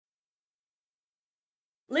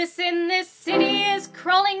Listen, this city is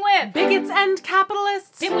crawling with bigots and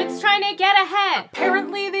capitalists, dimwits trying to get ahead.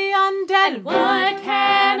 Apparently the undead. And what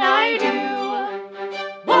can I do?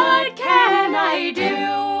 What can I do?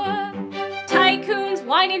 Tycoons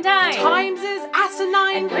wine and dine. Times is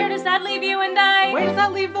asinine. And where does that leave you and I? Where does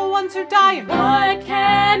that leave the ones who die? What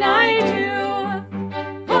can I do?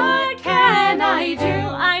 What can I do?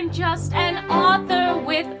 I'm just an author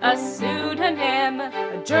with a pseudonym.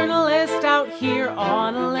 A journalist out here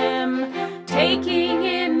on a limb, taking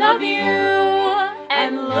in the view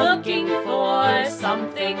and looking for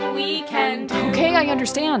something we can do. Okay, I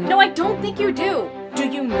understand. No, I don't think you do. Do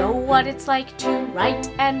you know what it's like to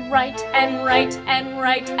write and write and write and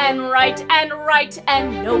write and write and write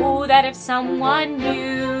and know that if someone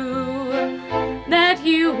knew that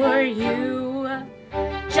you were you,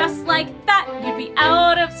 just like that, you'd be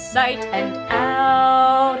out of sight and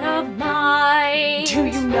out of mind. Do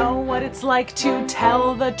you know what it's like to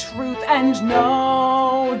tell the truth and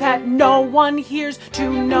know that no one hears? To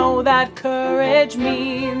know that courage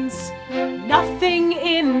means nothing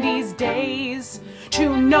in these days.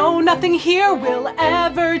 To know nothing here will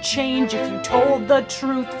ever change if you told the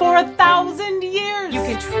truth for 1,000 years. You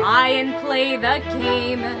can try and play the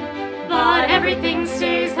game, but everything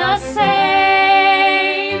stays the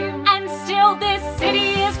same. And still this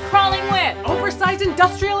city is crawling with oversized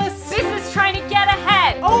industrialists, business trying to get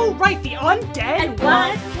ahead. Oh right, the undead. And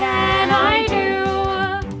what can I do?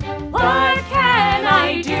 What can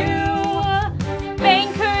I do?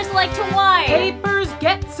 Bankers like to whine. Papers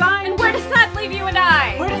get signed. And where does that leave you and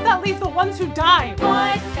I? Where does that leave the ones who die?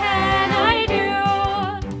 What can I